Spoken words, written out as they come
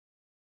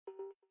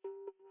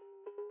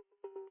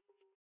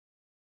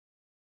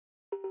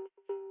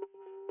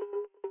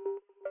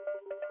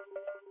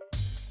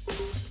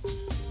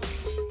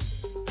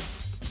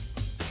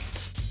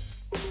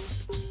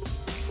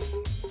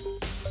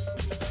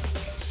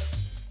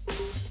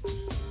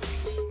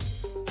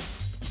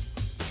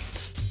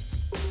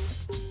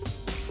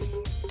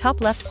Top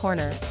left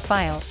corner,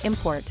 File,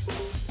 Import.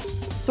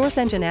 Source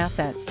Engine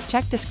Assets,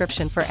 check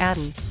description for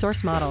add-in,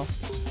 source model.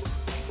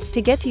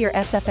 To get to your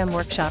SFM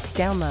workshop,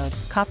 download,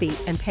 copy,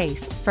 and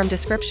paste from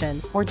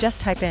description, or just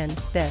type in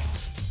this.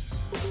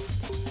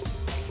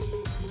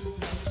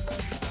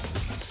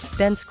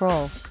 Then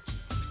scroll.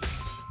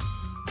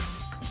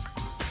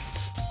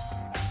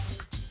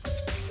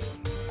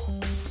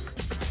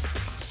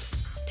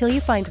 Till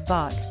you find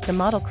VOC, the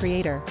model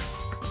creator.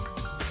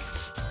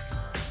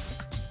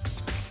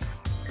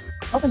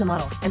 Open the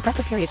model, and press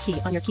the period key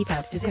on your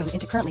keypad to zoom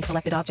into currently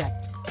selected object.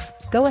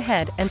 Go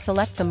ahead and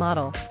select the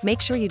model,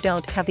 make sure you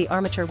don't have the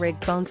armature rig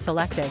bones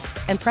selected,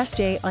 and press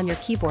J on your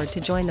keyboard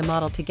to join the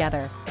model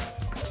together.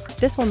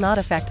 This will not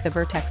affect the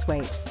vertex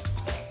weights.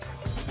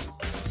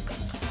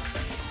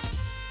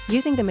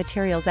 Using the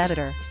Materials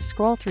Editor,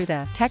 scroll through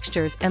the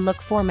Textures and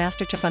look for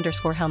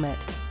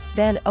MasterChef_Helmet.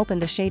 Then open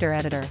the Shader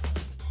Editor.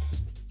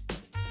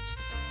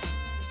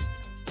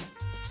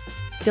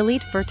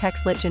 Delete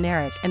Vertex Lit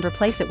Generic and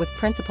replace it with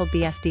Principled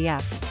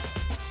BSDF.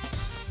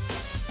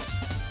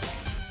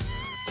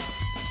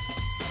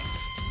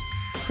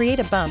 Create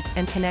a bump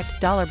and connect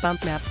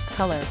 $bump maps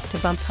color to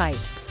bump's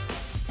height.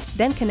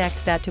 Then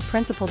connect that to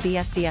Principled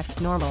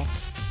BSDF's normal.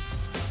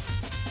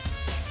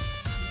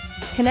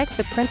 Connect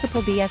the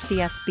Principled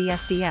BSDF's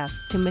BSDF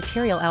to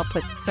Material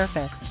Output's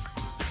surface.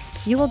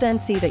 You will then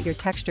see that your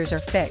textures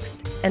are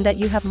fixed, and that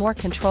you have more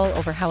control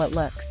over how it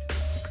looks.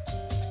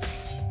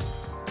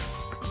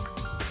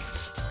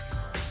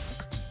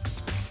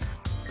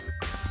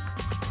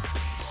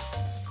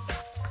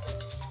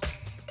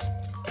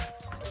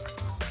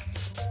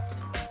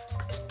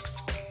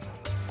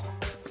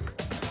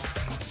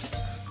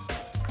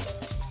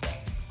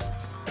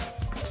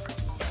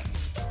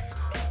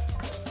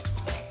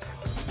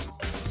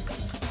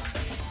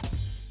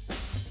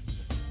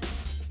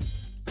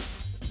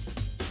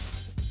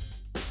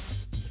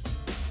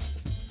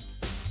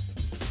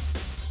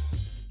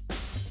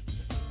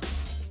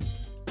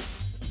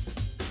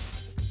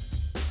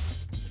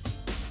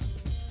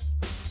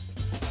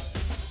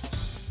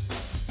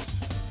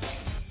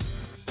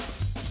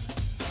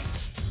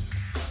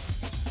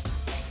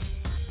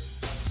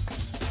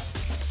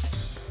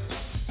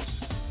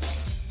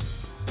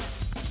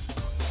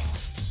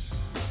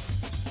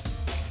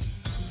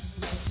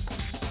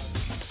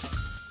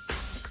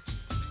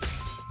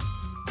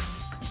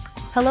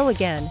 Hello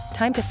again,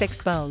 time to fix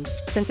bones,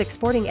 since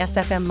exporting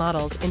SFM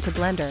models into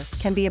Blender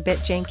can be a bit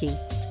janky.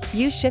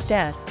 Use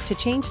Shift-S to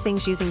change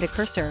things using the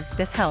cursor,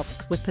 this helps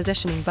with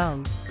positioning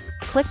bones.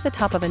 Click the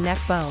top of a neck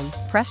bone,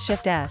 press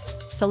Shift-S,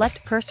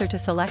 select cursor to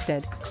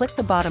selected, click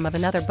the bottom of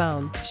another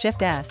bone,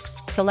 Shift-S,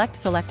 select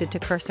selected to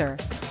cursor.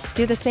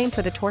 Do the same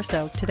for the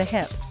torso to the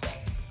hip.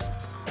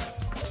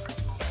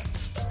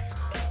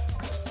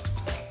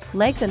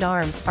 Legs and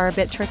arms are a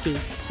bit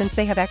tricky, since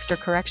they have extra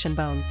correction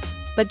bones.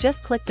 But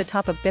just click the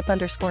top of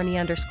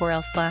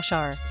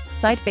bip_knee_l/r,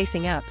 side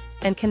facing up,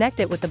 and connect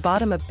it with the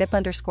bottom of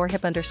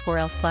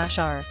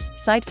bip_hip_l/r,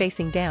 side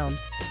facing down.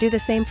 Do the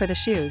same for the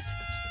shoes.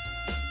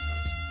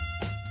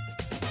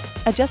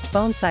 Adjust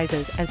bone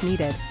sizes as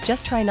needed,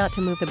 just try not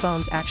to move the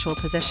bone's actual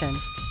position.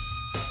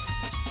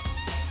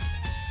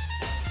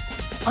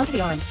 Onto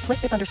the arms, click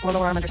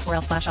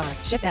bip_lower_arm_l/r,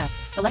 Shift-S,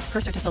 select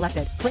cursor to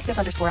selected, click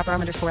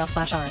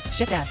bip_upper_arm_l/r,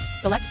 Shift-S,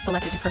 select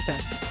selected to cursor.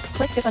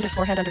 Click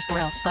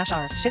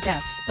bip_hand_l/r,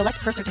 Shift-S,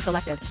 select cursor to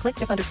selected, click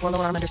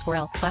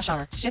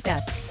bip_lower_arm_l/r,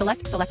 Shift-S,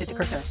 select selected to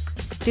cursor.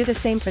 Do the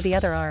same for the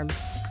other arm.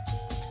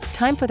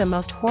 Time for the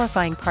most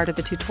horrifying part of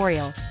the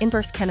tutorial,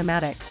 inverse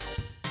kinematics.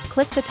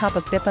 Click the top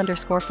of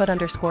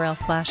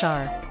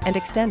bip_foot_l/r, and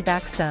extend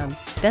back some,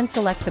 then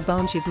select the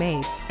bones you've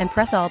made, and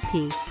press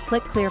Alt-P,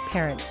 click Clear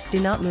Parent, do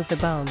not move the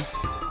bone.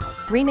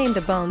 Rename the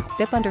bones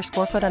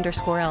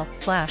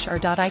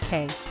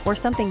bip_foot_l/r.ik, or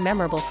something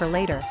memorable for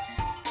later.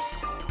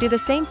 Do the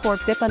same for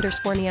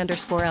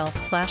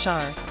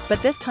bip_knee_l/r,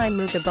 but this time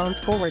move the bones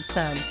forward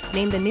some,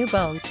 name the new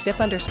bones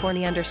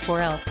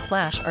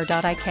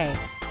bip_knee_l/r.ik.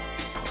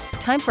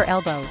 Time for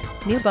elbows,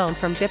 new bone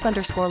from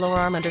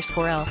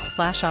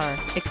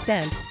bip_lowerarm_l/r,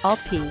 extend,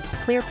 Alt-P,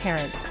 clear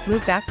parent,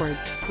 move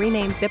backwards,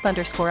 rename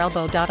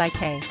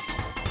bip_elbow.ik.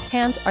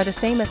 Hands are the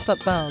same as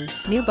foot bone,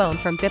 new bone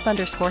from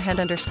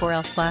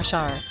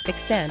bip_hand_l/r,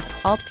 extend,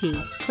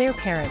 Alt-P, clear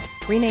parent,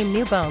 rename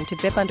new bone to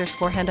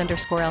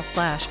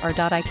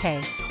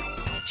bip_hand_l/r.ik.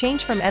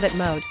 Change from edit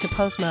mode to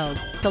pose mode,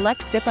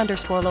 select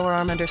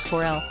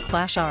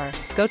bip_lowerarm_l/r,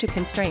 go to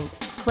constraints,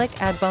 click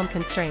add bone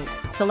constraint,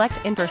 select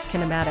inverse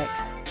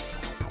kinematics.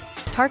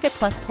 Target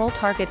plus pull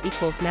target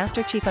equals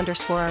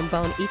master_chief_arm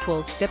bone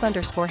equals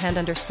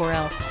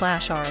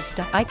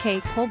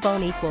bip_hand_l/r.ik pull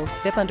bone equals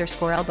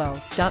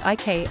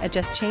bip_elbow.ik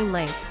adjust chain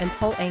length and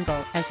pull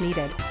angle as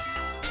needed.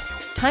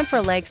 Time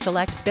for leg,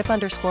 select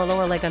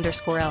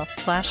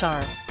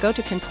bip_lower_leg_l/r, go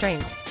to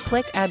constraints,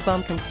 click add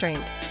bone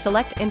constraint,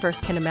 select inverse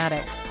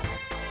kinematics.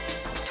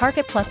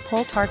 Target plus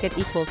pull target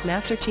equals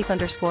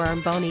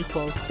master_chief_arm bone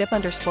equals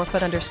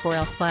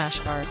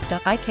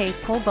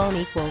bip_foot_l/r.ik pull bone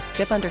equals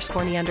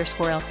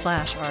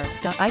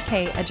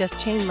bip_knee_l/r.ik adjust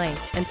chain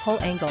length and pull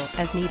angle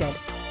as needed.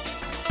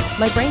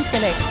 My brain's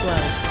gonna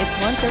explode. It's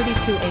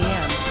 1:32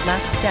 a.m.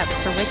 Last step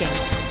for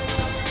rigging.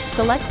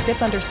 Select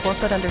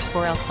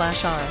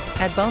bip_foot_L/R,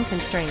 add bone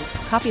constraint,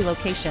 copy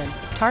location,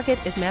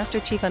 target is Master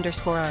Chief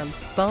 _arm,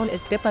 bone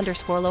is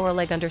bip_lower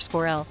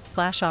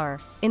leg_L/R,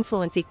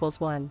 influence equals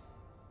 1.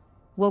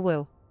 Woo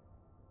woo.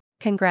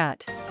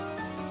 Congrat.